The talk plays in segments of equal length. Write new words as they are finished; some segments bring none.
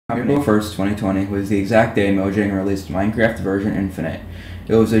April 1st, 2020 was the exact day Mojang released Minecraft version Infinite.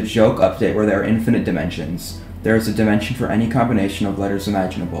 It was a joke update where there are infinite dimensions. There is a dimension for any combination of letters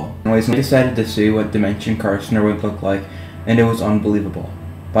imaginable. Anyways, we decided to see what Dimension Carsoner would look like, and it was unbelievable.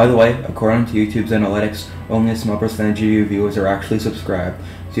 By the way, according to YouTube's analytics, only a small percentage of you viewers are actually subscribed,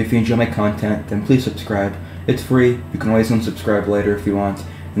 so if you enjoy my content, then please subscribe. It's free, you can always unsubscribe later if you want,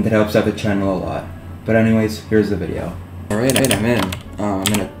 and that helps out the channel a lot. But anyways, here's the video. Alright, I'm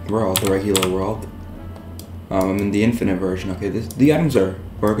in a world, the regular world. I'm in the infinite version. Okay, the items are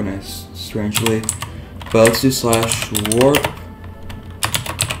organized strangely. But let's do /warp.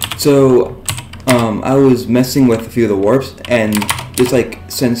 So, I was messing with a few of the warps, and it's like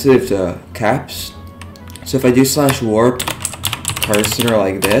sensitive to caps. So if I do /warp Carsoner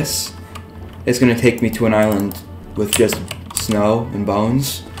like this, it's gonna take me to an island with just snow and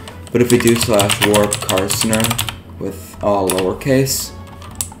bones. But if we do /warp Carsoner with all lowercase,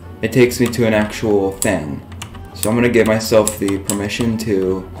 it takes me to an actual thing. So I'm gonna give myself the permission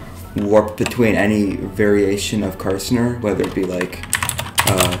to warp between any variation of Carsoner, whether it be like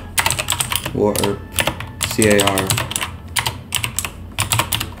warp, CAR.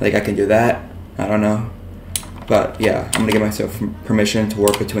 Like I can do that. I don't know, but yeah, I'm gonna give myself permission to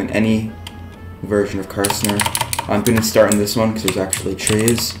warp between any version of Carsoner. I'm gonna start in this one because there's actually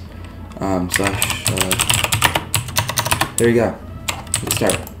trees. There you go. Let's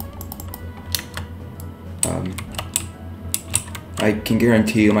start. I can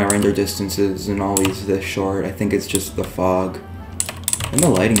guarantee you my render distance isn't always this short. I think it's just the fog. And the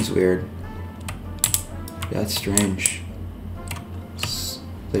lighting's weird. Yeah, that's strange. It's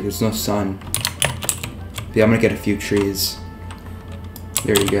like there's no sun. But yeah, I'm gonna get a few trees.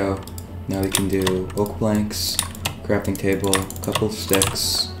 There you go. Now we can do oak planks, crafting table, couple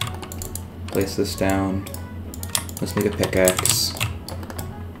sticks. Place this down. Let's make a pickaxe.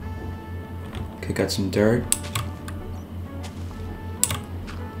 Okay, got some dirt.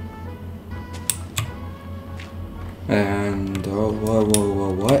 And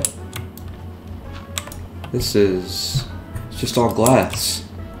whoa, what? This is just all glass.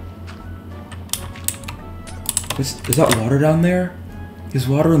 Is that water down there? There's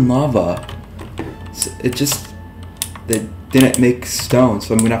water and lava. They didn't make stone,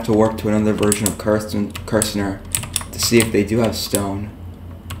 so I'm gonna have to warp to another version of Carsoner to see if they do have stone.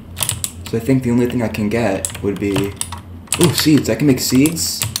 So I think the only thing I can get would be, oh, seeds. I can make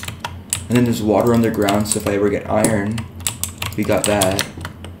seeds. And then there's water underground, so if I ever get iron, we got that.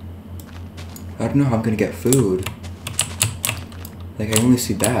 I don't know how I'm gonna get food. Like, I only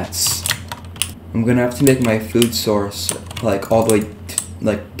see bats. I'm gonna have to make my food source, like, all the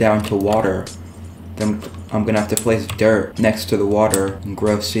way, down to water. Then I'm gonna have to place dirt next to the water and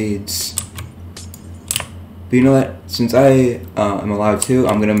grow seeds. But you know what? Since I am allowed to,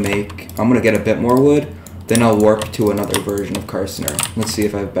 I'm gonna get a bit more wood. Then I'll warp to another version of Carsoner. Let's see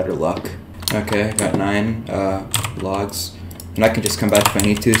if I have better luck. Okay, I got 9 logs. And I can just come back if I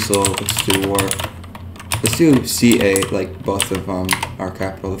need to, so let's do warp. Let's do CA, like both of our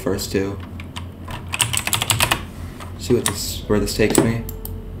capital, the first two. See where this takes me.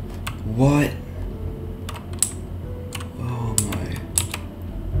 What? Oh my.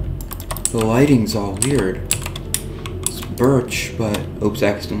 The lighting's all weird. It's birch, but oops,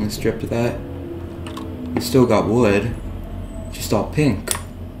 accidentally stripped that. We still got wood, just all pink.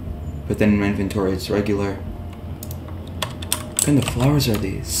 But then in my inventory it's regular. What kind of flowers are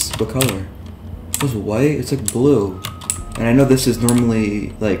these? What color? Those white? It's like blue. And I know this is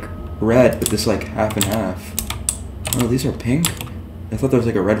normally like red, but this is like half and half. Oh, these are pink? I thought there was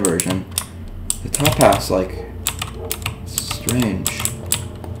like a red version. The top half's like strange.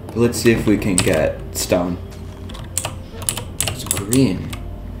 But let's see if we can get stone. It's green.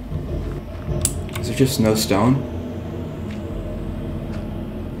 Is there just no stone?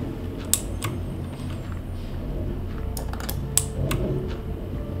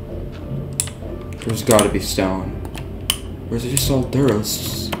 There's gotta be stone. Or is it just all dirt?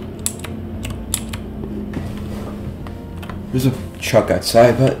 There's a truck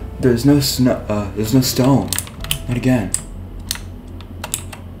outside, but there's no snow. There's no stone. Not again.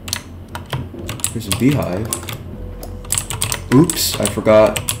 There's a beehive. Oops, I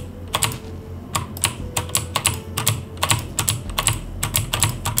forgot.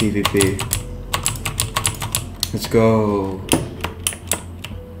 PvP. Let's go.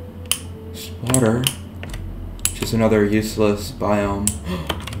 Water. Just another useless biome.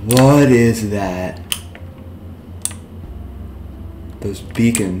 What is that? Those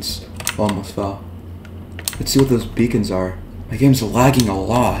beacons almost fell. Let's see what those beacons are. My game's lagging a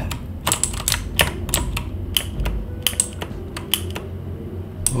lot.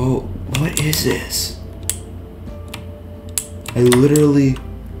 Whoa, what is this? I literally...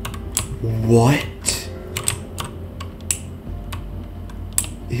 What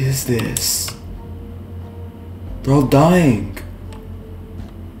is this? They're all dying.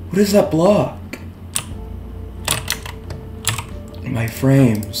 What is that block? My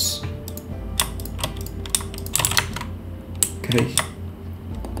frames. Can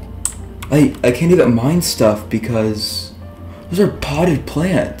I can't even mine stuff because those are potted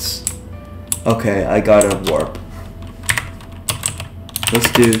plants. Okay, I gotta warp.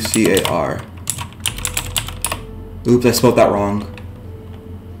 Let's do CAR. Oops, I spelled that wrong.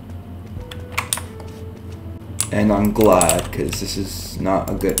 And I'm glad, because this is not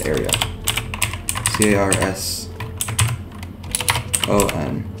a good area. CARSON.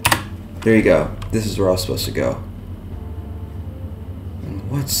 There you go. This is where I was supposed to go. And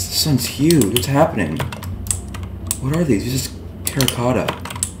the sun's huge. What's happening? What are these? These are just terracotta.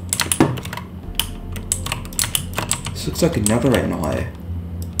 This looks like a netherite in a way.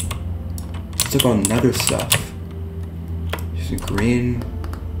 It's like all nether stuff. Just green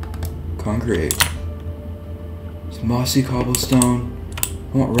concrete. Some mossy cobblestone.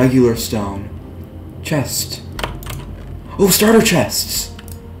 I want regular stone. Chest. Oh, starter chests!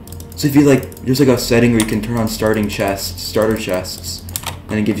 So if you there's like a setting where you can turn on starter chests,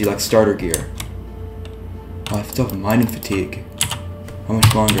 and it gives you like starter gear. Oh, I still have mining fatigue. How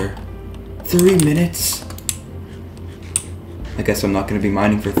much longer? 3 minutes? I guess I'm not going to be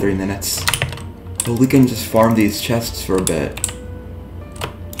mining for 3 minutes. Well, we can just farm these chests for a bit.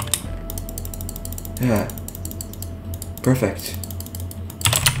 Yeah. Perfect.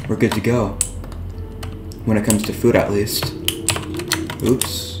 We're good to go. When it comes to food, at least.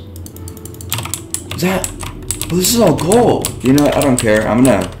 Oops. Is that... Oh, this is all gold! You know what? I don't care. I'm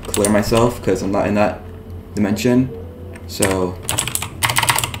gonna clear myself, because I'm not in that dimension. So...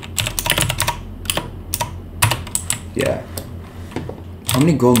 yeah. How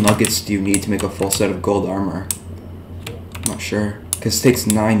many gold nuggets do you need to make a full set of gold armor? I'm not sure. Because it takes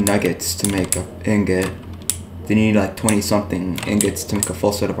 9 nuggets to make an ingot. Then you need like 20 something ingots to make a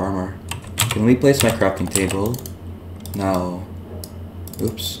full set of armor. Can we place my crafting table? No.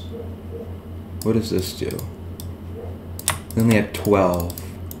 Oops. What does this do? We only have 12.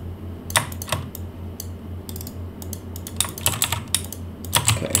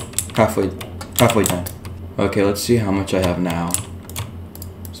 Okay. Halfway done. Okay, let's see how much I have now.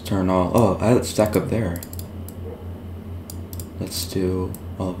 Let's turn all... oh, I had it stack up there. Let's do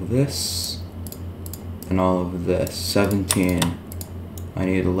all of this. And all of this. 17. I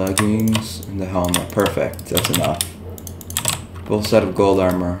need leggings and the helmet. Perfect. That's enough. Full set of gold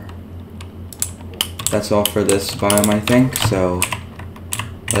armor. That's all for this biome, I think. So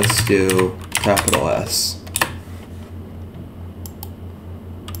let's do capital S.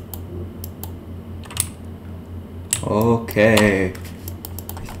 Okay.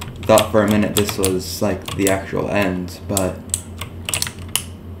 Thought for a minute this was like the actual end, but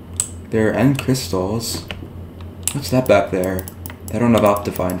there are end crystals. What's that back there? I don't have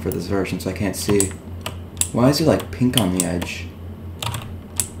Optifine for this version, so I can't see. Why is it like pink on the edge?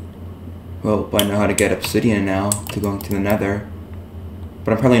 Well, I know how to get obsidian now to go into the nether.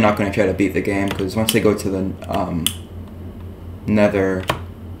 But I'm probably not going to try to beat the game, because once I go to the nether,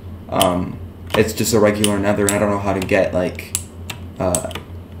 it's just a regular nether, and I don't know how to get, like,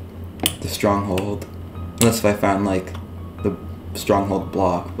 the stronghold. Unless if I found, like, the stronghold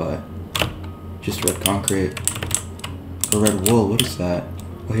block, but just red concrete. Or red wool, what is that?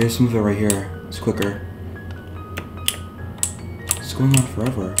 Oh, here's some of it right here. It's quicker. It's going on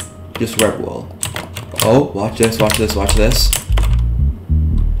forever. Just red wool. Oh, watch this, watch this, watch this.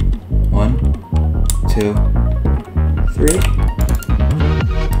 1, 2, 3.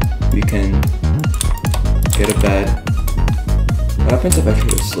 We can get a bed. What happens if I try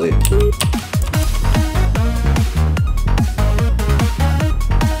to sleep?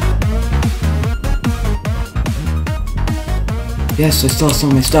 Yes, I still have some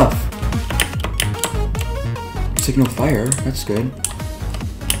of my stuff. Signal fire, that's good.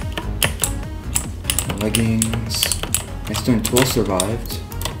 Leggings. My stone tool survived.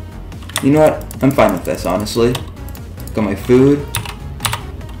 You know what? I'm fine with this, honestly. Got my food,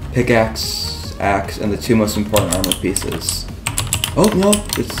 pickaxe, axe, and the 2 most important armor pieces. Oh no,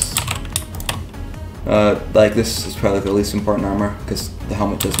 it's like this is probably the least important armor because the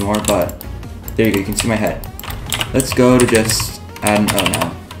helmet does more. But there you go. You can see my head. Let's go to just add. Oh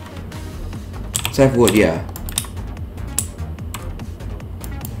no. Let's have wood. Yeah.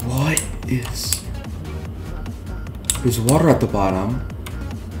 What is? There's water at the bottom.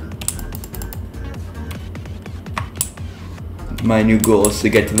 my new goal is to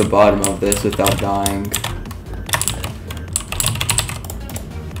get to the bottom of this without dying.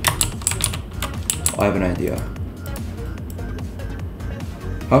 I have an idea.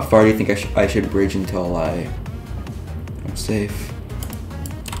 How far do you think I should bridge until I'm safe?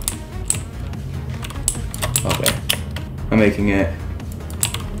 Okay. I'm making it.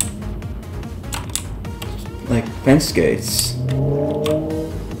 Like fence gates.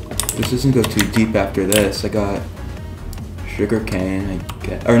 This doesn't go too deep after this. I got sugarcane,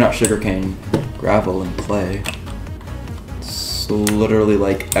 or not sugarcane, gravel and clay. It's literally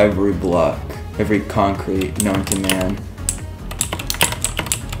like every block, every concrete known to man.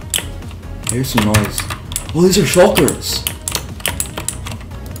 I hear some noise. Oh, these are shulkers!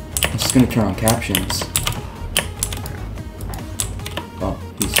 I'm just gonna turn on captions. Oh,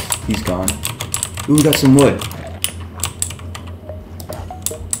 he's gone. Ooh, we got some wood.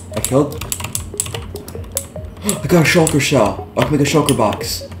 I killed... I got a shulker shell. I can make a shulker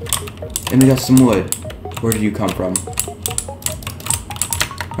box. And we got some wood. Where did you come from?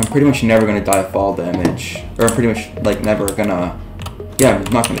 I'm pretty much never gonna die of fall damage. Or I'm pretty much, like, never gonna... Yeah,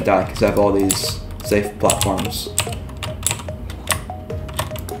 I'm not gonna die because I have all these safe platforms.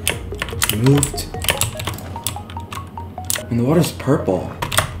 Moved. And the water's purple.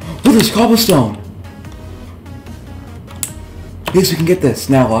 Oh, there's cobblestone! Yes, we can get this.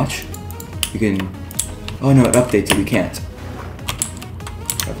 Now watch. We can... Oh no, it updates it. We can't.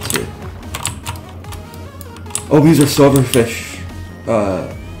 Up to... Oh, these are silverfish.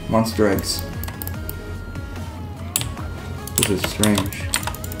 Monster eggs. This is strange.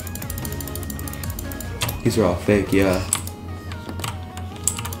 These are all fake, yeah.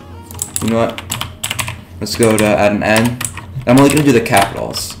 You know what? Let's go to add an N. I'm only gonna do the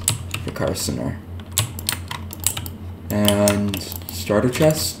capitals for Carsoner. And starter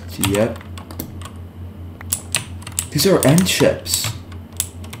chest? Yep. These are end ships.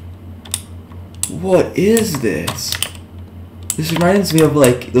 What is this? This reminds me of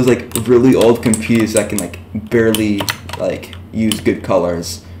like those like really old computers that can like barely like use good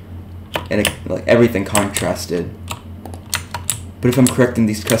colors and like everything contrasted. But if I'm correct in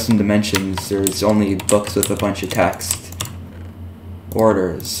these custom dimensions, there's only books with a bunch of text.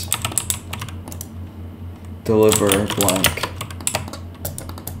 Orders. Deliver blank.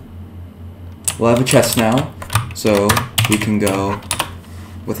 We'll have a chest now, so we can go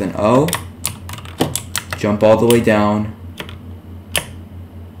with an O, jump all the way down,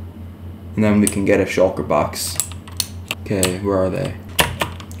 and then we can get a shulker box. Okay, where are they?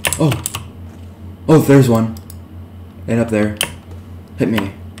 Oh! Oh, there's one. And up there. Hit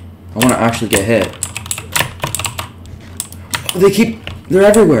me. I want to actually get hit. Oh, they're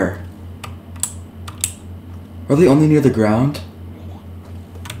everywhere. Are they only near the ground?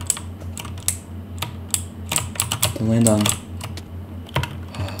 To land on...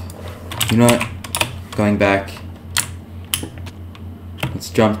 You know what? Going back. Let's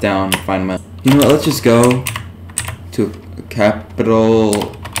jump down and find my... You know what? Let's just go to a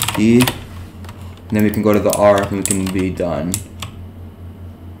capital E. And then we can go to the R and we can be done.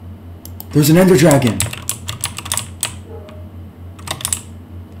 There's an ender dragon!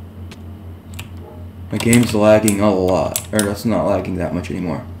 My game's lagging a lot. Or it's not lagging that much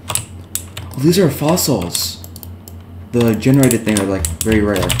anymore. Oh, these are fossils. The generated thing are like very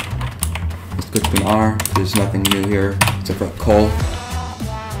rare. Let's go to an R. There's nothing new here except for coal.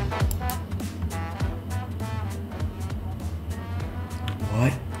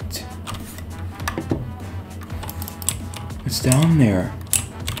 What? What's down there?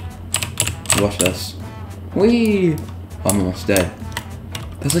 Watch this. Whee! I'm almost dead.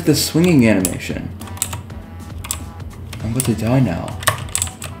 That's like the swinging animation. I'm about to die now.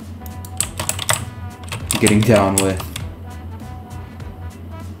 Getting down with...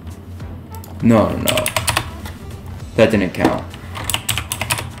 No. That didn't count.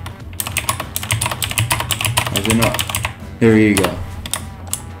 I did not. There you go.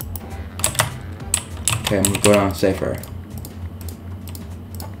 Okay, I'm gonna go down safer.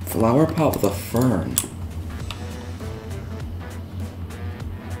 Flower pot with a fern.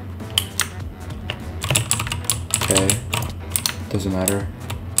 Okay. Doesn't matter.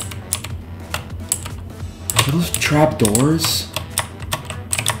 Are those trap doors?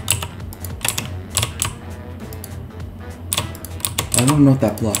 I don't know what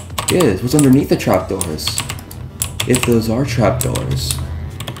that block is. What's underneath the trap doors? If those are trap doors.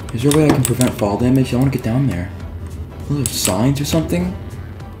 Is there a way I can prevent fall damage? I want to get down there. Are those signs or something?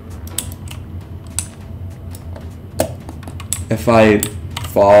 If I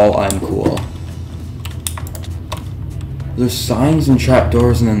fall, I'm cool. There's signs and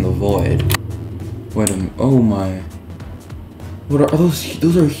trapdoors and then the void. Wait a minute. Oh my. What are those?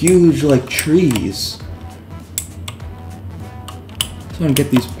 Those are huge, like, trees. I just want to get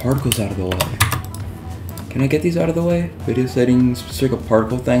these particles out of the way. Can I get these out of the way? Video settings, specific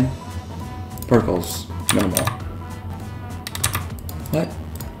particle thing. Particles, minimal. What?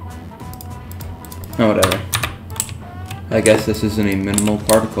 Oh, whatever. I guess this isn't a minimal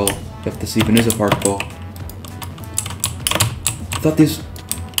particle, if this even is a particle. I thought these...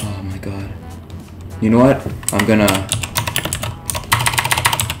 Oh my god. You know what? I'm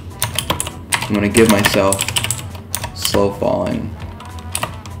gonna give myself slow falling.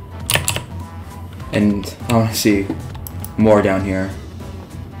 And I wanna see more down here.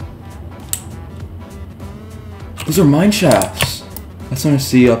 Those are mine shafts! I just wanna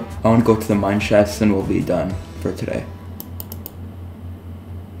see up. I wanna go to the mine shafts and we'll be done for today.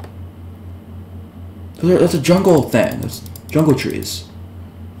 That's a jungle thing. There's jungle trees.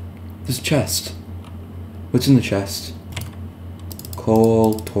 There's a chest. What's in the chest?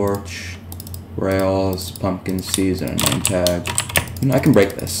 Coal, torch, rails, pumpkin seeds, and a name tag. I can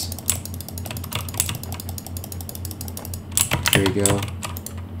break this. There you go.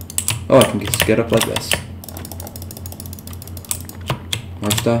 Oh, I can just get up like this.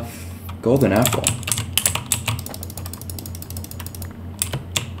 More stuff. Golden apple.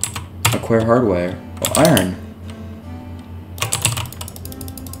 Acquire hardware. Oh, iron.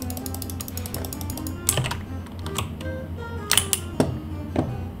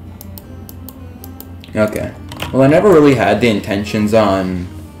 Okay. Well, I never really had the intentions on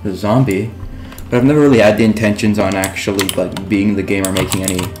the zombie, but I've never really had the intentions on actually, like, beating the game or making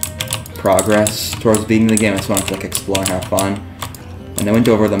any progress towards beating the game. I just wanted to, like, explore and have fun. And I went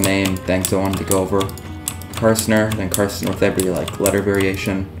over the main things I wanted to go over. Carsoner, then Carsoner with every, like, letter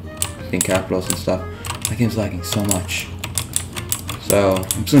variation, in capitals and stuff. My game's lagging so much. So,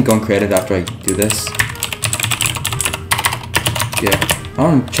 I'm just gonna go in creative after I do this. Yeah. I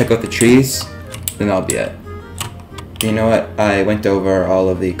wanna check out the trees, then that'll be it. You know what? I went over all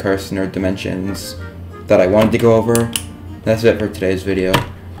of the Carsoner dimensions that I wanted to go over. That's it for today's video.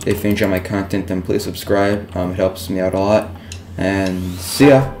 If you enjoy my content, then please subscribe. It helps me out a lot. And see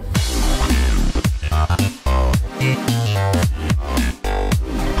ya!